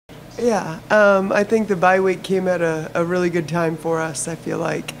Yeah, I think the bye week came at a really good time for us. I feel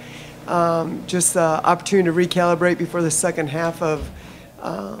like just the opportunity to recalibrate before the second half of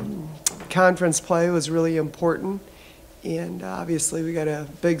conference play was really important. And obviously we got a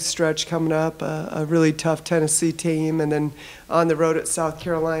big stretch coming up, a really tough Tennessee team, and then on the road at South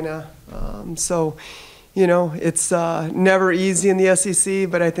Carolina. So, you know, it's never easy in the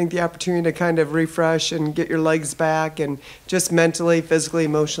SEC, but I think the opportunity to kind of refresh and get your legs back and just mentally, physically,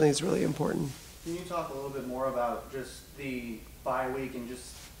 emotionally is really important. Can you talk a little bit more about just the bye week and just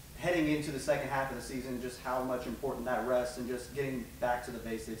heading into the second half of the season, just how much important that rest and just getting back to the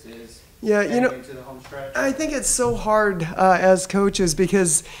basics is? Yeah, you know, into the home stretch? I think it's so hard as coaches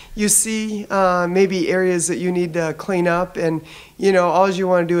because you see maybe areas that you need to clean up, and you know, all you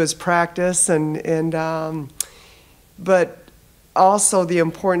want to do is practice, but also the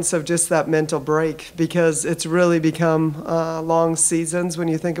importance of just that mental break, because it's really become long seasons when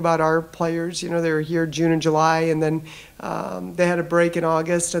you think about our players. You know, they were here June and July, and then they had a break in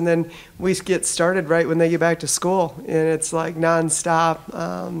August, and then we get started right when they get back to school, and it's like nonstop.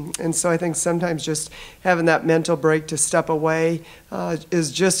 And so I think sometimes just having that mental break to step away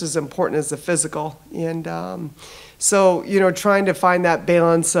is just as important as the physical. And so, you know, trying to find that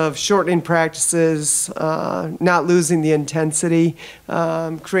balance of shortening practices, not losing the intensity,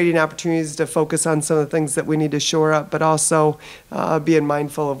 creating opportunities to focus on some of the things that we need to shore up, but also being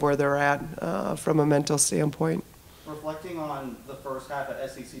mindful of where they're at from a mental standpoint. Reflecting on the first half of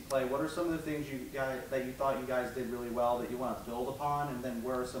SEC play, what are some of the things that you thought you guys did really well that you want to build upon, and then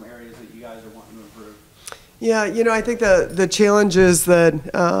where are some areas that you guys are wanting to improve? Yeah, you know, I think the challenge is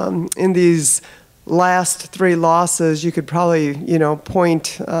that in these last three losses, you could probably, you know,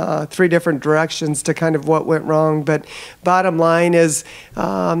 point three different directions to kind of what went wrong. But bottom line is, you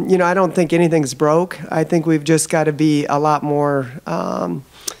know, I don't think anything's broke. I think we've just got to be a lot more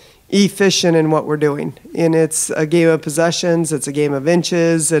efficient in what we're doing. And it's a game of possessions, it's a game of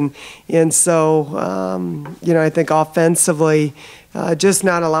inches, and so, you know, I think offensively, just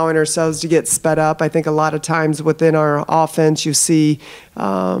not allowing ourselves to get sped up. I think a lot of times within our offense you see,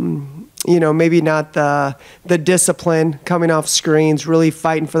 you know, maybe not the discipline coming off screens, really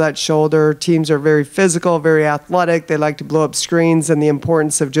fighting for that shoulder. Teams are very physical, very athletic. They like to blow up screens, and the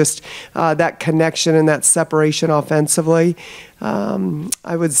importance of just that connection and that separation offensively.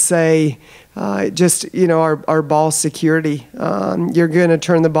 I would say just, you know, our ball security. You're going to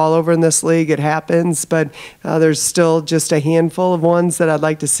turn the ball over in this league. It happens, but there's still just a handful of ones that I'd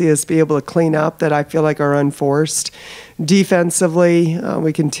like to see us be able to clean up that I feel like are unforced. Defensively,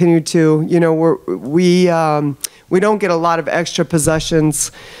 we continue to, you know, we don't get a lot of extra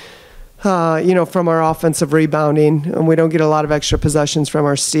possessions, you know, from our offensive rebounding, and we don't get a lot of extra possessions from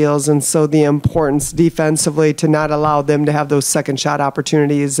our steals. And so the importance defensively to not allow them to have those second shot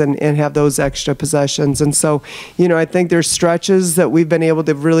opportunities and have those extra possessions. And so, you know, I think there's stretches that we've been able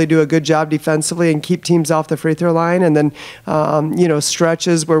to really do a good job defensively and keep teams off the free throw line, and then, you know,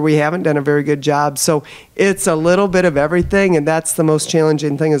 stretches where we haven't done a very good job. So it's a little bit of everything, and that's the most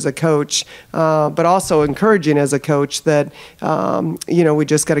challenging thing as a coach, but also encouraging as a coach that, you know, we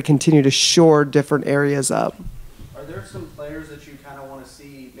just got to continue to shore different areas up. Are there some players that you kind of want to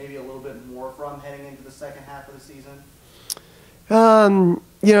see maybe a little bit more from heading into the second half of the season?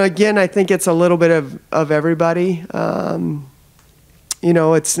 You know, again, I think it's a little bit of everybody. You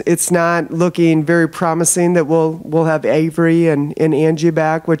know, it's not looking very promising that we'll have Avery and Angie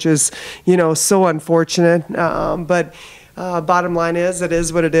back, which is, you know, so unfortunate. But bottom line is, it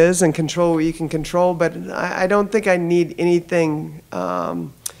is what it is, and control what you can control. But I don't think I need anything.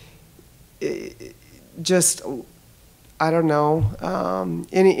 Just, I don't know,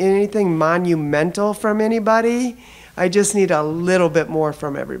 anything monumental from anybody. I just need a little bit more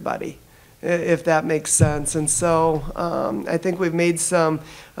from everybody, if that makes sense. And so I think we've made some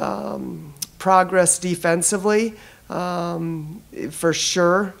progress defensively, for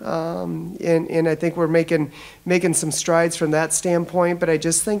sure, and I think we're making some strides from that standpoint. But I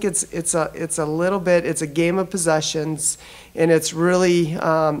just think it's a little bit, it's a game of possessions, and it's really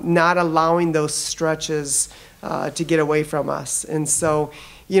not allowing those stretches to get away from us. And so,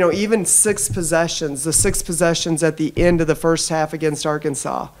 you know, even the 6 possessions at the end of the first half against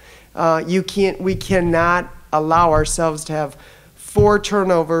Arkansas, we cannot allow ourselves to have 4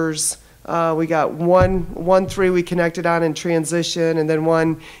 turnovers. We got one three we connected on in transition, and then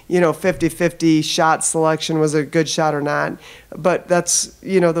one, you know, 50-50 shot selection, was a good shot or not. But that's,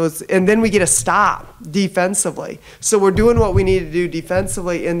 you know, those, and then we get a stop defensively. So we're doing what we need to do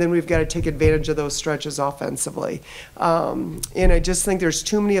defensively, and then we've got to take advantage of those stretches offensively. And I just think there's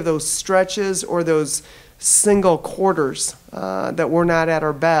too many of those stretches or those single quarters that we're not at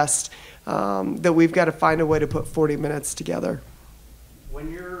our best, that we've got to find a way to put 40 minutes together.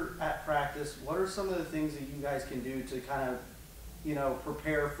 When you're at practice, what are some of the things that you guys can do to kind of, you know,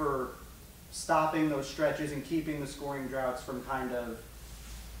 prepare for stopping those stretches and keeping the scoring droughts from kind of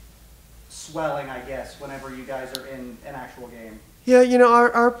swelling, I guess, whenever you guys are in an actual game? Yeah, you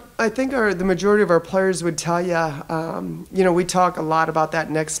know, I think the majority of our players would tell you, you know, we talk a lot about that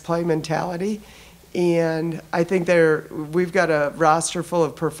next play mentality. And I think we've got a roster full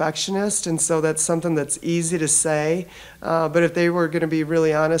of perfectionists, and so that's something that's easy to say. But if they were going to be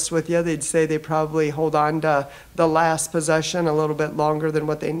really honest with you, they'd say they probably hold on to the last possession a little bit longer than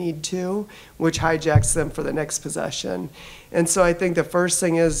what they need to, which hijacks them for the next possession. And so I think the first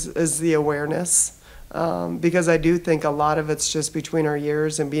thing is the awareness. Because I do think a lot of it's just between our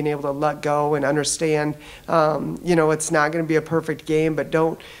ears and being able to let go and understand, you know, it's not going to be a perfect game, but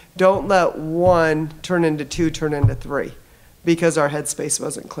don't let one turn into two, turn into three, because our headspace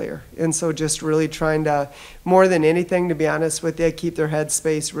wasn't clear. And so just really trying to, more than anything, to be honest with you, keep their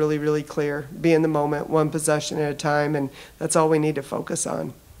headspace really, really clear, be in the moment, one possession at a time, and that's all we need to focus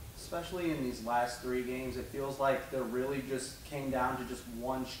on. Especially in these last 3 games, it feels like there really just came down to just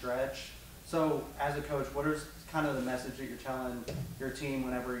one stretch. So, as a coach, what is kind of the message that you're telling your team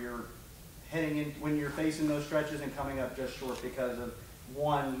whenever you're when you're facing those stretches and coming up just short because of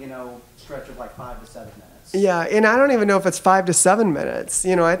one, you know, stretch of like 5 to 7 minutes? Yeah, and I don't even know if it's 5 to 7 minutes.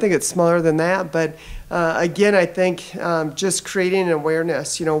 You know, I think it's smaller than that. But again, I think just creating an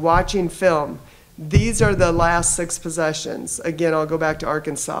awareness. You know, watching film. These are the last 6 possessions. Again, I'll go back to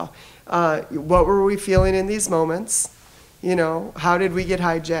Arkansas. What were we feeling in these moments? You know, how did we get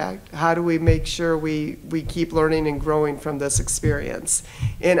hijacked? How do we make sure we keep learning and growing from this experience?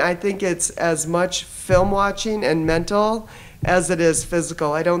 And I think it's as much film watching and mental as it is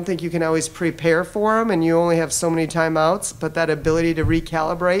physical. I don't think you can always prepare for them, and you only have so many timeouts, but that ability to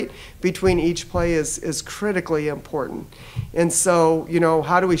recalibrate between each play is critically important. And so, you know,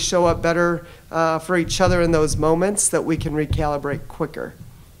 how do we show up better for each other in those moments that we can recalibrate quicker?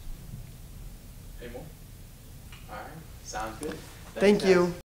 Sounds good. Thank you.